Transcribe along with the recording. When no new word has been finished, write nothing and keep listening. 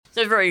It's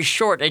a very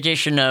short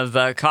edition of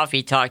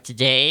Coffee Talk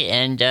today,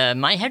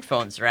 and my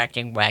headphones are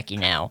acting wacky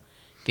now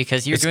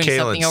because you're doing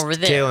something over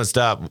there. Kalen,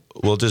 stop.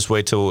 We'll just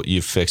wait till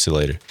you fix it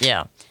later.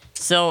 Yeah.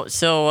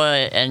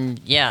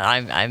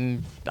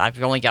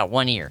 I've only got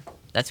one ear.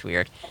 That's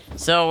weird.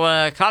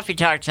 So, Coffee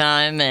Talk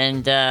time,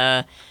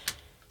 and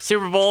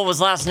Super Bowl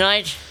was last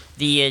night.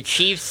 The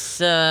Chiefs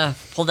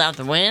pulled out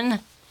the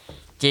win.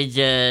 Did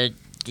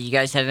you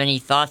guys have any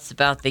thoughts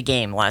about the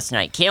game last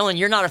night? Kalen,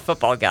 you're not a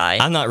football guy.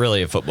 I'm not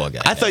really a football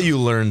guy. I thought you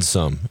learned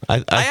some.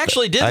 I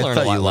actually did learn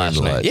a lot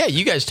last night. Yeah,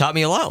 you guys taught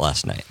me a lot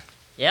last night.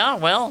 Yeah,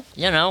 well,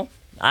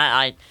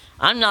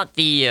 I'm not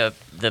the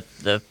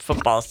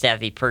football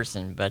savvy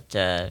person, but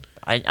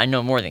I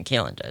know more than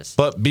Kalen does.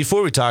 But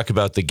before we talk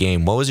about the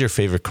game, what was your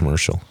favorite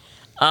commercial?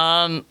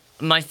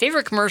 My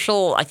favorite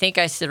commercial, I think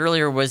I said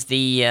earlier, was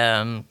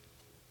the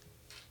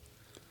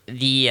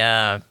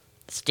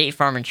State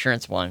Farm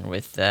Insurance one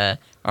with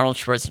Arnold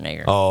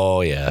Schwarzenegger. Oh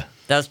yeah,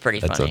 that was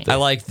pretty funny. I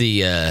like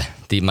the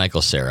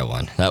Michael Cera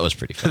one. That was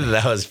pretty funny.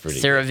 That was pretty.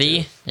 Sarah good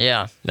V. Too.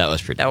 Yeah, that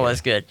was pretty. That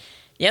was good.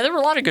 Yeah, there were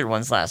a lot of good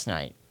ones last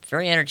night.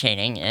 Very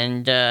entertaining,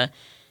 and then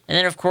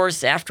of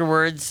course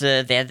afterwards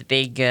they had the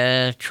big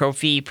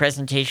trophy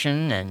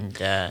presentation and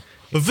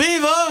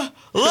Viva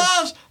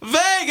Las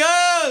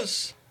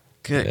Vegas!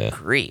 Good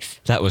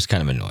grief! That was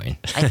kind of annoying.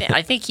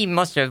 I think he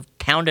must have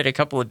pounded a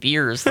couple of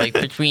beers like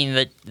between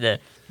the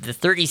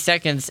 30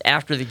 seconds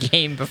after the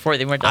game before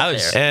they went up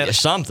there. And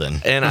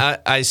something. And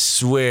I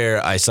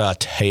swear I saw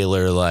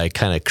Taylor like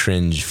kind of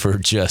cringe for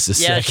just a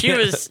second.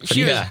 Yeah,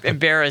 she was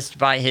embarrassed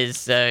by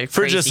his crazy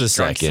for just a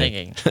drunk second.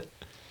 Singing.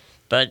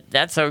 But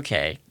that's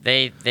okay.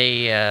 There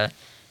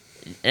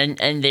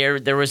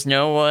was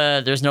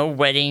no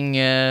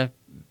wedding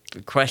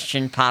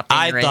question popping.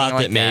 I or thought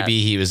anything that like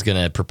maybe he was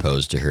going to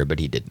propose to her, but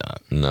he did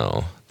not.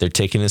 No, they're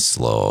taking it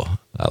slow.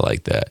 I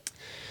like that.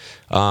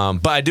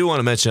 But I do want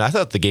to mention, I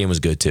thought the game was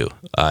good too.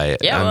 I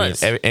mean,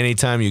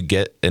 anytime you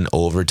get an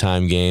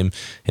overtime game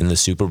in the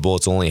Super Bowl,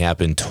 it's only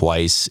happened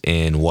twice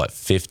in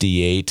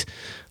 58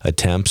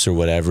 attempts or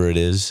whatever it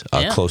is,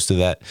 close to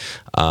that.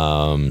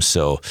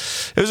 So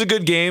it was a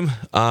good game.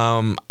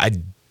 I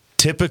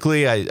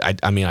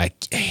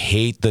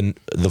hate the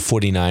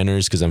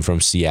 49ers because I'm from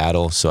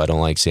Seattle, so I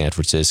don't like San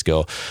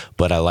Francisco,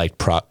 but I like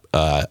Brock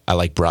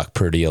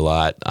Purdy a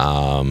lot.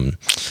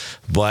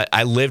 But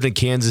I lived in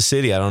Kansas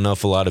City. I don't know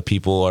if a lot of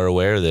people are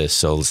aware of this,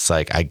 so it's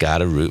like I got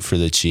to root for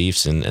the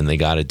Chiefs, and they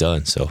got it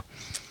done. So.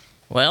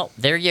 Well,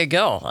 there you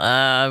go.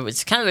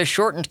 It's kind of a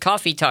shortened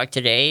coffee talk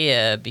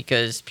today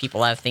because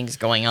people have things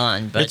going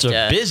on. But it's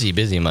a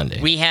busy Monday.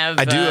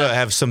 I do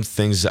have some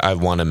things I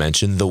want to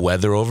mention. The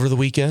weather over the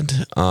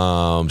weekend,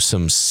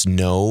 some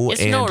snow. It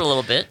snowed a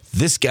little bit.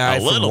 This guy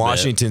from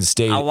Washington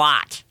State. A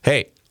lot.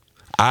 Hey,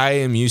 I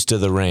am used to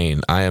the rain.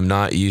 I am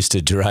not used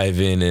to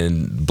driving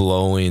and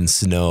blowing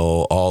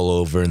snow all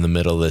over in the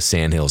middle of the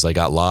sandhills. I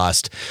got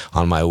lost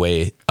on my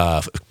way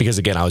because,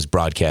 again, I was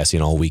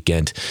broadcasting all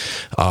weekend.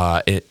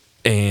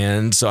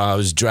 And so I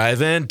was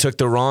driving, took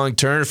the wrong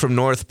turn from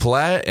North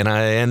Platte, and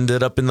I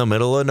ended up in the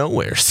middle of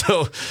nowhere.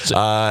 So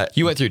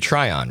you went through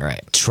Tryon,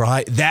 right?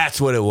 That's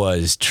what it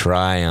was.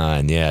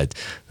 Tryon. Yeah.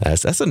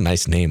 That's a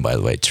nice name, by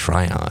the way.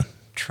 Tryon.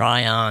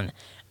 Tryon.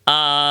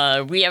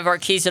 We have our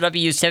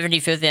KZW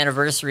 75th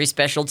anniversary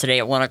special today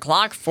at 1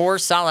 o'clock. 4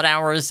 solid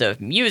hours of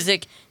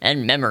music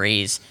and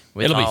memories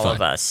with all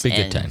of us. Be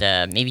a good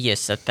time. Maybe a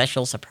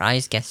special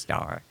surprise guest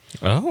star.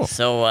 Oh.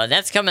 So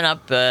that's coming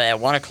up at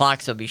 1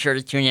 o'clock, so be sure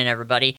to tune in, everybody.